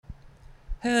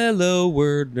Hello,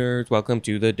 word nerds. Welcome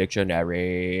to the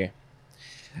dictionary.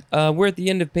 We're at the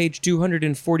end of page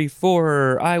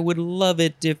 244. I would love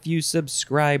it if you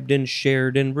subscribed and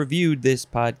shared and reviewed this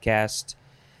podcast.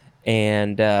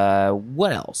 And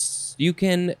what else? You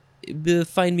can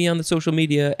find me on the social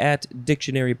media at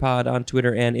DictionaryPod on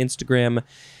Twitter and Instagram.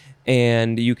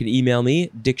 And you can email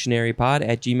me,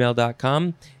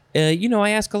 dictionarypod@gmail.com. I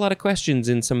ask a lot of questions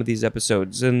in some of these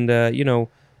episodes. And,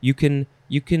 you can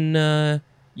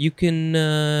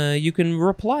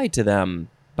reply to them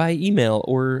by email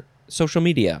or social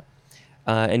media.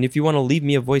 And if you want to leave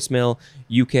me a voicemail,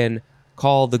 you can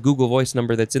call the Google Voice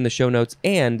number that's in the show notes.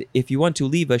 And if you want to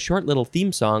leave a short little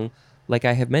theme song, like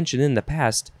I have mentioned in the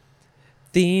past,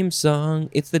 theme song,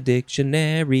 it's the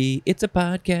dictionary. It's a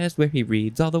podcast where he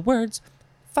reads all the words.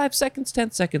 5 seconds,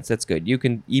 10 seconds, that's good. You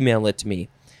can email it to me.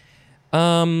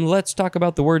 Let's talk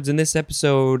about the words in this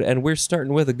episode, and we're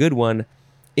starting with a good one.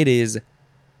 It is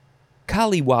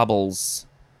collywobbles.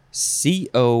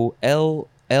 Collywobbles.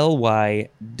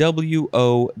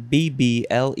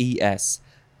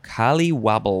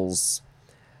 Collywobbles.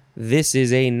 This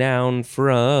is a noun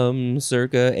from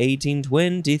circa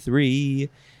 1823,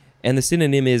 and the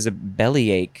synonym is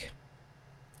bellyache.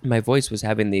 My voice was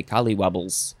having the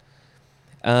collywobbles.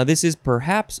 This is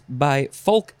perhaps by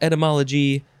folk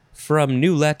etymology from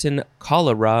New Latin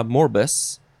cholera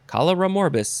morbus,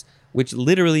 which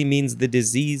literally means the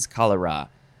disease cholera.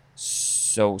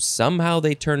 So somehow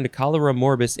they turned cholera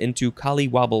morbus into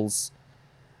collywobbles,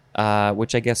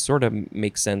 which I guess sort of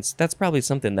makes sense. That's probably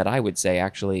something that I would say,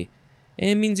 actually.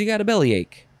 It means you got a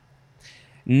bellyache.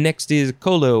 Next is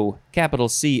colo, capital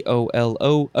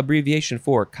C-O-L-O, abbreviation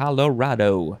for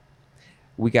Colorado.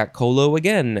 We got colo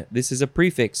again. This is a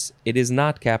prefix. It is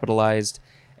not capitalized,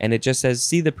 and it just says,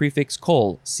 see the prefix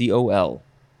col, C-O-L.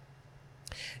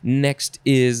 Next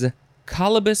is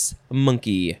colobus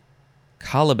monkey.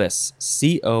 Colobus,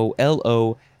 C-O-L-O-B-U-S.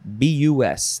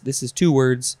 This is two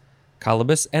words,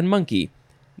 colobus and monkey.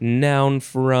 Noun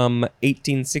from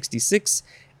 1866.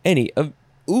 Any of...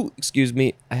 excuse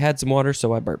me. I had some water,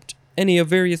 so I burped. Any of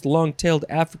various long-tailed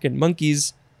African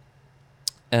monkeys.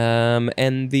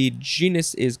 And the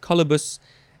genus is Colobus,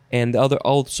 and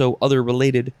also other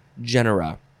related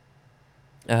genera.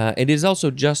 It is also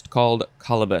just called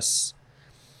colobus.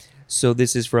 So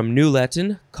this is from New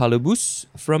Latin, kolobus,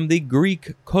 from the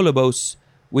Greek kolobos,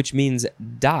 which means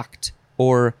docked,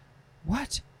 or,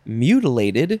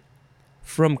 mutilated,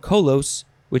 from kolos,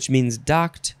 which means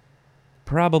docked,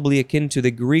 probably akin to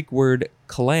the Greek word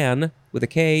klan, with a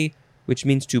K, which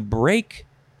means to break,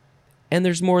 and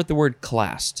there's more at the word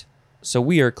classed. So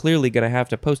we are clearly going to have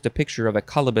to post a picture of a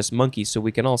colobus monkey so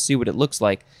we can all see what it looks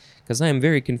like, because I am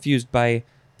very confused by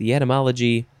the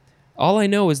etymology. All I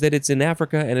know is that it's in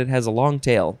Africa and it has a long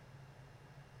tail.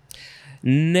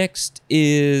 Next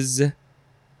is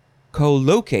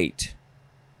collocate.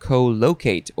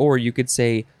 Collocate, or you could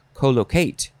say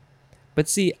collocate. But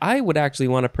see, I would actually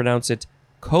want to pronounce it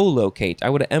collocate. I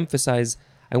want to emphasize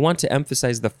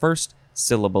the first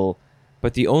syllable,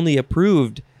 but the only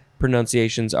approved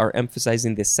pronunciations are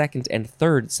emphasizing the second and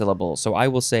third syllable. So I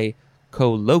will say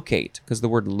collocate, because the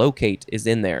word locate is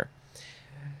in there.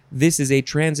 This is a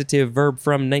transitive verb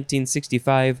from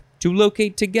 1965, to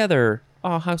locate together.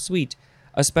 Oh, how sweet.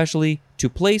 Especially to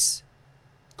place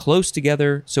close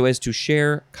together so as to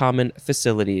share common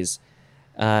facilities.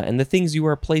 And the things you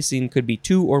are placing could be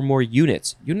two or more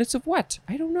units. Units of what?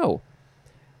 I don't know.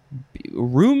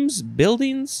 Rooms?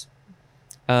 Buildings?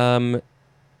 Yeah.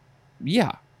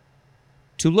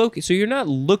 To locate. So you're not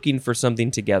looking for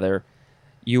something together.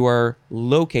 You are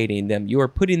locating them. You are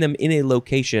putting them in a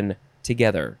location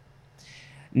together.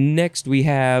 Next, we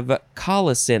have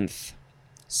colocynth.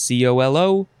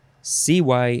 C-O-L-O-C-Y-N-T-H.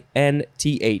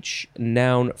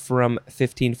 Noun from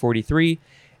 1543.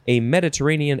 A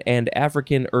Mediterranean and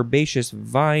African herbaceous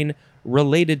vine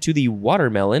related to the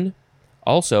watermelon.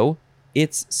 Also,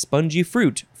 its spongy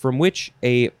fruit, from which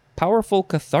a powerful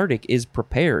cathartic is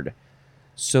prepared.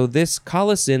 So this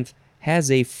colocynth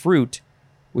has a fruit,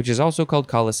 which is also called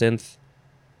colocynth,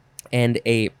 and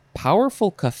a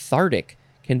powerful cathartic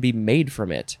can be made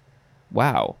from it.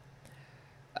 Wow.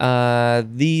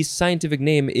 The scientific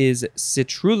name is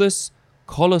Citrullus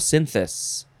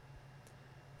colocynthus.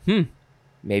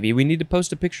 Maybe we need to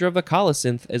post a picture of a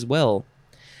colocynth as well.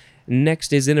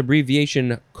 Next is an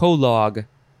abbreviation collog,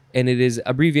 and it is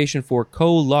abbreviation for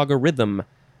co-logarithm.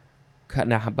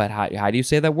 Now, but how do you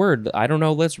say that word? I don't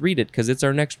know. Let's read it, because it's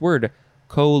our next word.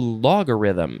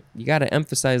 Co-logarithm. You got to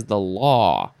emphasize the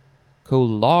law.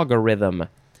 Co-logarithm.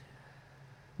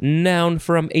 Noun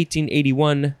from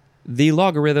 1881. The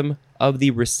logarithm of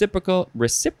the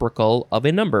reciprocal of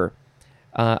a number.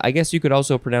 I guess you could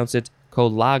also pronounce it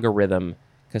cologarithm,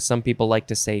 because some people like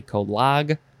to say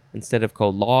colog instead of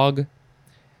colog.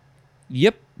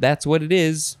 Yep, that's what it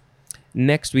is.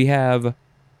 Next we have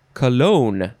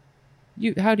cologne.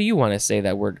 How do you want to say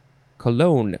that word?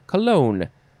 Cologne. Cologne.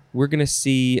 We're going to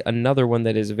see another one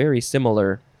that is very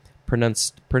similar,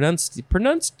 pronounced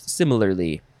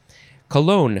similarly.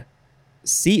 Cologne.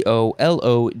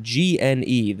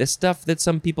 Cologne. The stuff that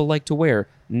some people like to wear.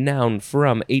 Noun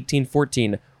from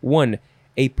 1814. 1.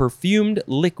 A perfumed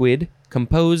liquid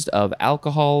composed of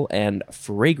alcohol and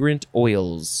fragrant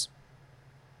oils.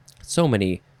 So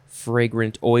many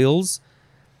fragrant oils.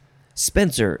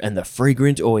 Spencer and the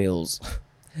fragrant oils.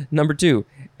 Number 2,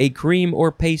 a cream or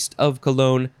paste of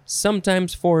cologne,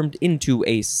 sometimes formed into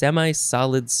a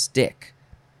semi-solid stick.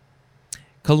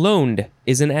 Cologned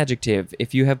is an adjective.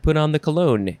 If you have put on the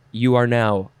cologne, you are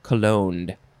now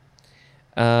cologned.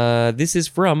 This is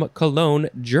from Cologne,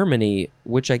 Germany,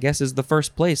 which I guess is the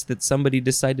first place that somebody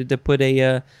decided to put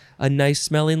a nice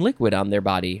smelling liquid on their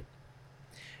body.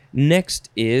 Next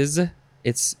is,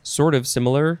 it's sort of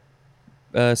similar,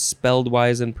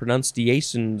 spelled-wise and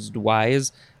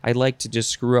pronunciations-wise. I like to just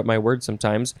screw up my words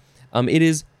sometimes. It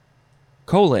is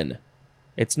colon.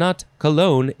 It's not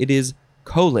cologne, it is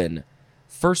colon.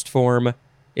 First form,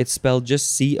 it's spelled just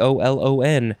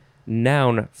C-O-L-O-N.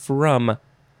 Noun from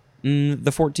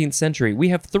the 14th century. We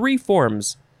have 3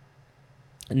 forms.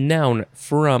 Noun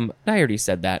from, I already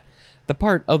said that, the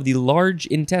part of the large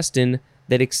intestine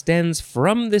that extends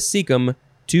from the cecum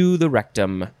to the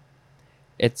rectum.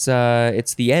 It's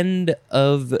the end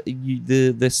of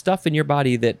the stuff in your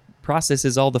body that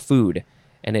processes all the food,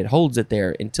 and it holds it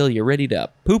there until you're ready to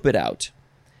poop it out.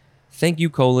 Thank you,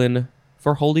 colon,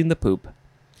 for holding the poop.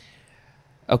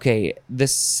 Okay, the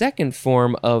second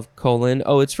form of colon,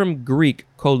 it's from Greek,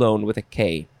 colon with a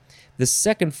K. The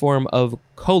second form of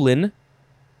colon,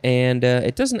 and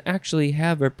it doesn't actually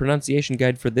have a pronunciation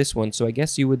guide for this one, so I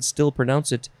guess you would still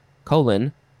pronounce it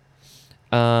colon.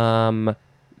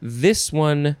 This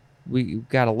one, we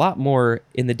got a lot more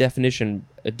in the definition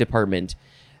department.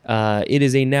 It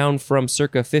is a noun from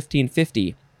circa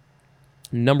 1550.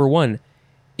 Number 1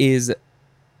 is,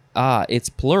 it's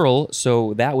plural,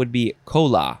 so that would be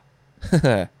cola.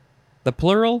 The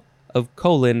plural of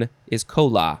colon is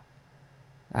cola.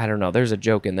 I don't know, there's a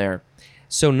joke in there.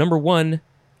 So number 1,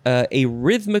 a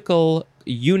rhythmical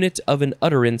unit of an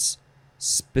utterance,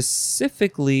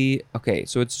 specifically, okay,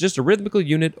 so it's just a rhythmical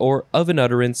unit or of an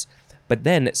utterance, but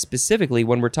then specifically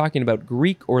when we're talking about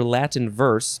Greek or Latin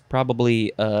verse,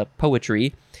 probably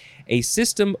poetry, a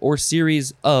system or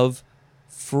series of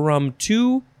from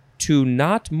 2 to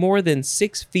not more than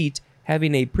 6 feet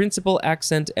having a principal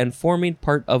accent and forming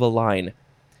part of a line.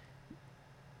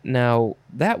 Now,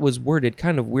 that was worded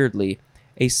kind of weirdly.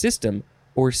 A system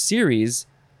or series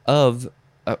of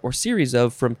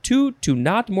from 2 to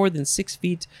not more than 6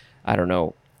 feet. I don't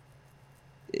know.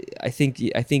 I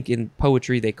think in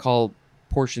poetry they call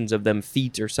portions of them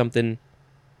feet or something.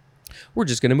 We're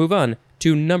just going to move on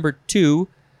to number 2.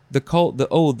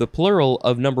 The plural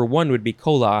of number 1 would be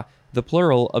cola. The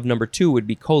plural of number 2 would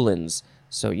be colons.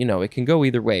 So, it can go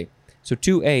either way. So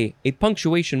 2A, a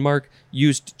punctuation mark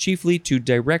used chiefly to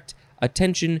direct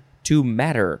attention to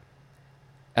matter.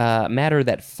 Matter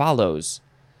that follows.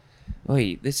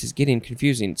 Wait, this is getting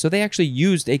confusing. So they actually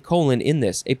used a colon in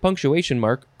this. A punctuation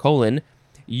mark, colon,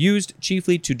 used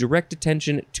chiefly to direct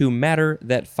attention to matter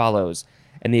that follows.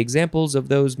 And the examples of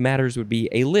those matters would be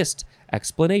a list,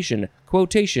 explanation,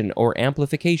 quotation, or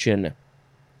amplification.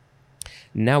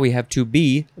 Now we have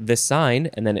 2B, the sign,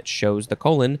 and then it shows the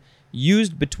colon,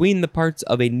 used between the parts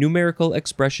of a numerical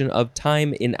expression of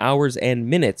time in hours and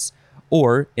minutes,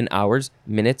 or in hours,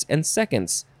 minutes, and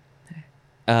seconds.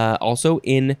 Also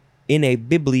in a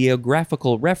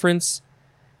bibliographical reference,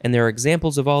 and there are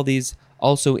examples of all these,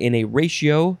 also in a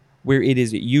ratio, where it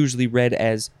is usually read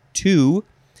as 2,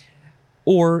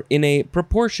 or in a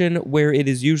proportion where it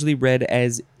is usually read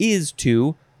as is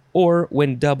to, or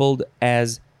when doubled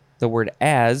as the word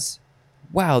as.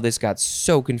 Wow, this got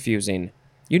so confusing.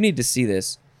 You need to see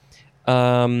this.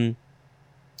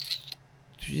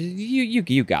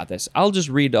 You got this. I'll just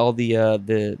read all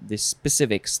the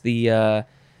specifics, the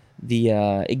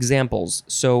examples.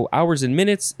 So hours and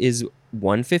minutes is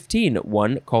 1:15,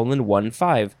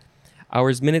 1:15.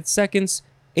 Hours, minutes, seconds,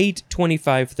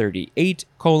 8:25:30,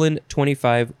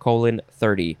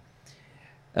 8:25:30.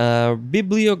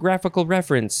 Bibliographical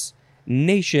reference,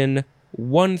 Nation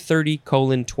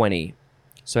 130:20.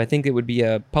 So I think it would be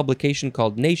a publication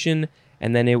called Nation,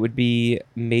 and then it would be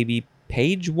maybe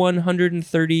page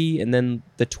 130, and then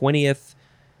the 20th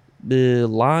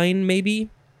line, maybe.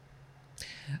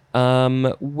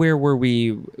 Where were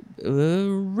we?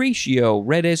 Ratio,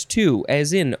 read as 2,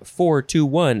 as in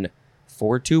 4:1.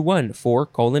 4:1,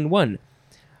 4:1.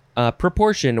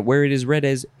 Proportion, where it is read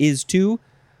as is to,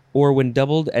 or when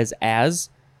doubled as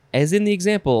in the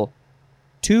example,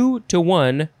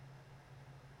 2:1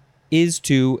 is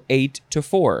to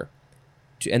 8:4.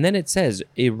 And then it says,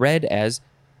 it read as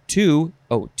 2,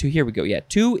 here we go. Yeah,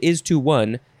 2 is to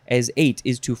 1, as 8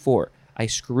 is to 4. I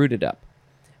screwed it up.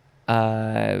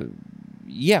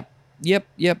 Yep.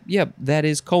 That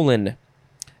is colon.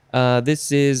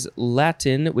 This is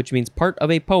Latin, which means part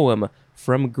of a poem.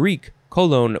 From Greek,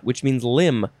 kolon, which means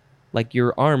limb, like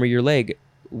your arm or your leg,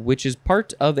 which is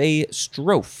part of a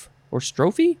strophe or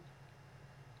strophe.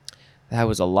 That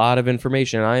was a lot of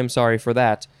information. I am sorry for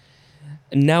that.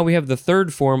 Now we have the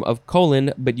third form of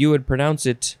colon, but you would pronounce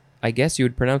it, I guess you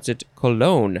would pronounce it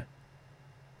cologne.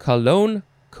 Cologne.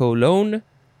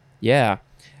 Yeah.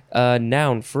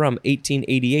 Noun from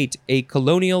 1888, a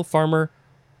colonial farmer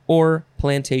or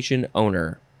plantation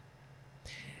owner.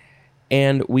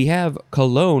 And we have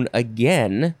Cologne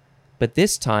again, but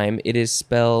this time it is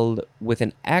spelled with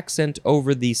an accent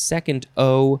over the second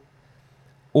O,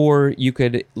 or you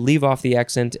could leave off the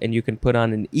accent and you can put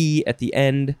on an E at the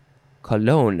end,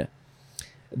 Cologne.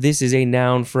 This is a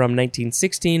noun from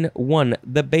 1916, 1,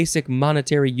 the basic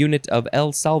monetary unit of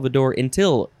El Salvador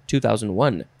until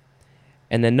 2001.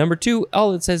 And then number 2,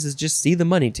 all it says is just see the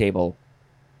money table.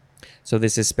 So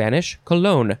this is Spanish,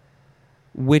 Colón,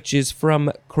 which is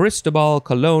from Cristobal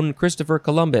Colón, Christopher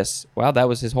Columbus. Wow, that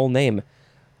was his whole name.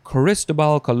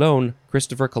 Cristobal Colón,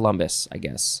 Christopher Columbus, I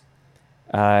guess.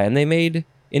 And they made,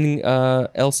 in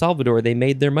El Salvador, they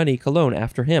made their money Colón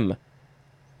after him.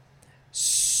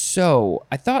 So,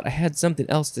 I thought I had something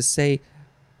else to say.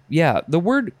 Yeah, the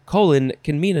word colon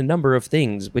can mean a number of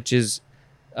things, which is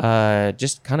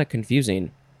just kind of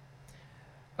confusing.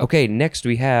 Okay, next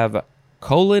we have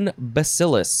colon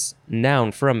bacillus,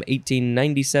 noun from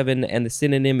 1897, and the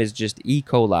synonym is just E.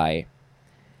 coli.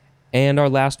 And our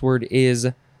last word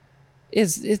is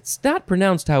it's not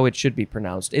pronounced how it should be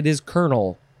pronounced. It is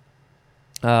kernel,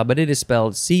 but it is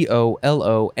spelled C-O-L-O-N-E-L,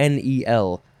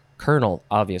 kernel,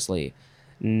 obviously.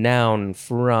 Noun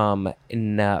from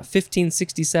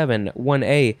 1567,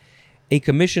 1A, a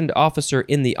commissioned officer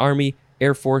in the Army,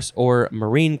 Air Force, or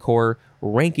Marine Corps,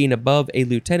 ranking above a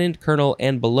lieutenant colonel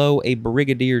and below a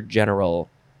brigadier general.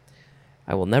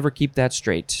 I will never keep that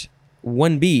straight.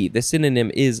 1B, the synonym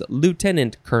is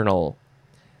lieutenant colonel.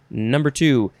 Number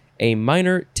 2, a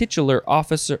minor titular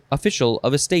official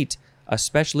of a state,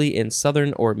 especially in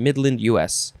southern or midland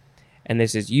U.S., and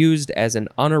this is used as an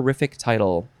honorific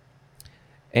title.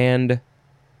 And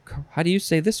how do you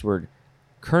say this word?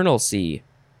 Colonelcy.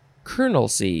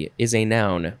 Colonelcy is a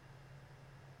noun.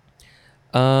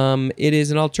 It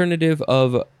is an alternative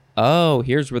of,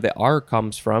 here's where the R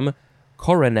comes from,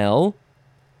 coronel.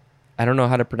 I don't know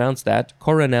how to pronounce that.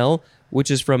 Coronel,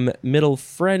 which is from Middle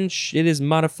French. It is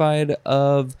modified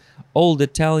of Old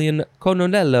Italian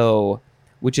colonnello,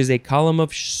 which is a column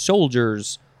of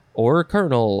soldiers, or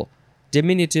colonel.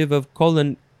 Diminutive of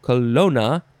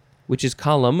colonna, which is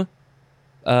column,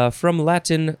 from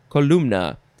Latin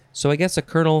columna. So I guess a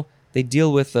colonel, they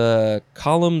deal with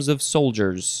columns of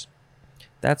soldiers.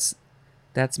 That's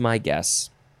my guess.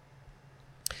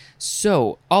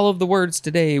 So, all of the words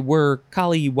today were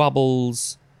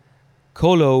collywobbles,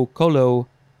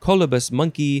 colobus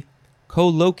monkey,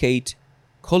 collocate,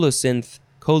 colosynth,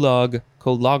 collog,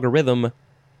 collogarithm,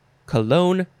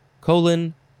 cologne,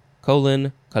 colon,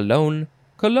 cologne,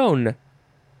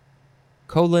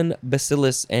 colon,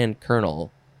 bacillus, and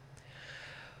kernel.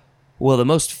 Well, the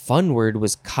most fun word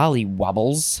was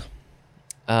collywobbles.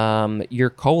 Your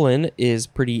colon is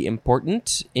pretty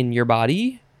important in your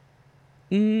body.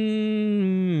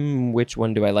 Which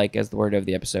one do I like as the word of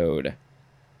the episode?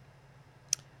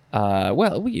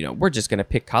 Well, we're just going to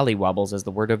pick collywobbles as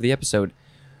the word of the episode.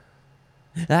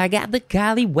 I got the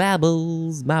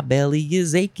collywobbles, my belly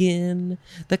is aching.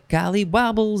 The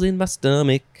collywobbles in my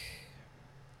stomach.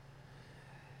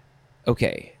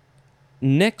 Okay,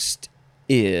 next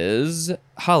is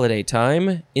holiday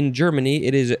time. In Germany,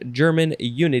 it is German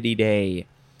Unity Day.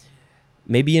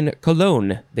 Maybe in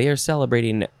Cologne, they are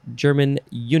celebrating German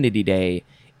Unity Day.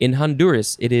 In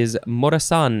Honduras, it is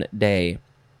Morazan Day.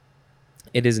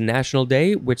 It is National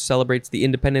Day, which celebrates the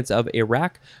independence of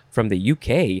Iraq from the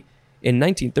UK. In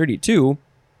 1932,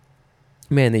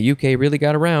 man, the UK really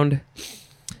got around.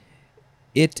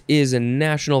 It is a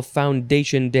National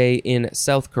Foundation Day in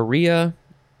South Korea.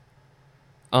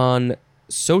 On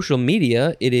social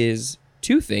media, it is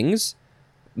two things.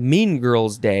 Mean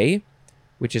Girls Day,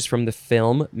 which is from the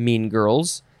film Mean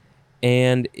Girls.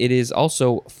 And it is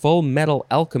also Full Metal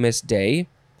Alchemist Day,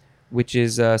 which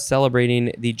is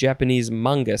celebrating the Japanese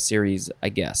manga series, I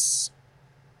guess.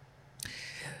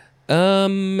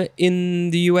 In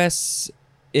the U.S.,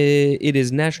 it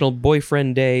is National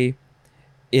Boyfriend Day.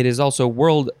 It is also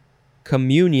World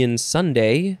Communion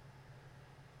Sunday.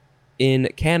 In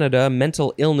Canada,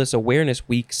 Mental Illness Awareness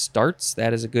Week starts.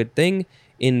 That is a good thing.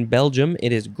 In Belgium,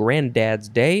 it is Granddad's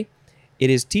Day. It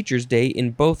is Teacher's Day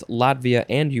in both Latvia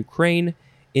and Ukraine.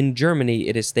 In Germany,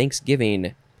 it is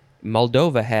Thanksgiving.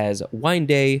 Moldova has Wine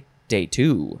Day, Day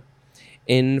 2.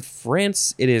 In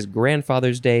France, it is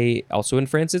Grandfather's Day. Also in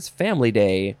France, it's Family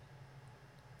Day.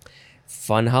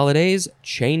 Fun holidays,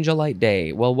 Change a Light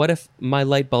Day. Well, what if my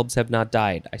light bulbs have not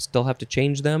died? I still have to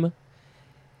change them.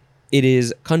 It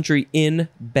is Country Inn,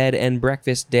 Bed and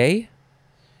Breakfast Day.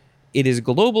 It is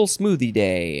Global Smoothie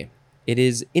Day. It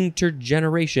is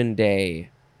Intergeneration Day.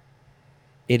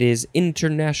 It is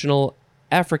International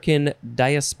African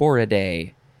Diaspora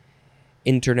Day.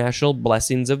 International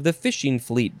Blessings of the Fishing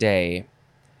Fleet Day.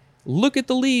 Look at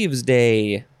the Leaves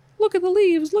Day. Look at the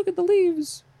leaves, look at the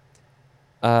leaves.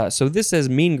 So this says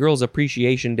Mean Girls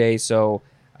Appreciation Day, so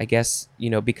I guess,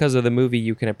 because of the movie,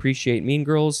 you can appreciate Mean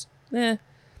Girls.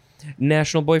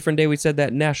 National Boyfriend Day, we said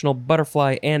that. National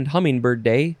Butterfly and Hummingbird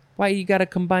Day. Why you gotta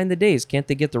combine the days? Can't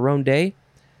they get their own day?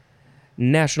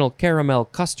 National Caramel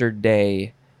Custard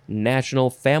Day. National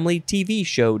Family TV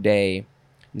Show Day.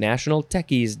 National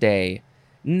Techies Day.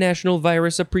 National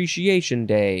Virus Appreciation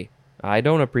Day. I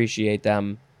don't appreciate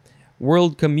them.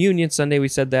 World Communion Sunday, we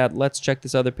said that. Let's check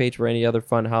this other page for any other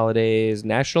fun holidays.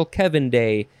 National Kevin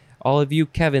Day. All of you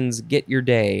Kevins, get your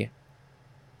day.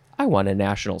 I want a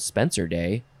National Spencer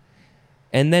Day.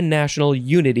 And then National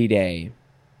Unity Day.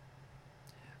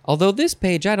 Although this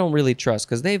page I don't really trust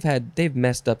because they've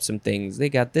messed up some things. They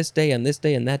got this day and this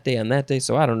day and that day and that day,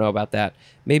 so I don't know about that.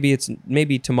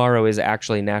 Maybe tomorrow is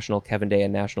actually National Kevin Day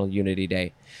and National Unity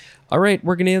Day. All right,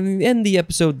 we're going to end the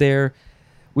episode there.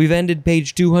 We've ended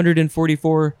page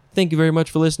 244. Thank you very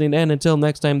much for listening, and until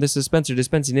next time, this is Spencer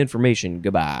dispensing information.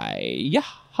 Goodbye.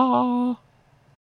 Yaha!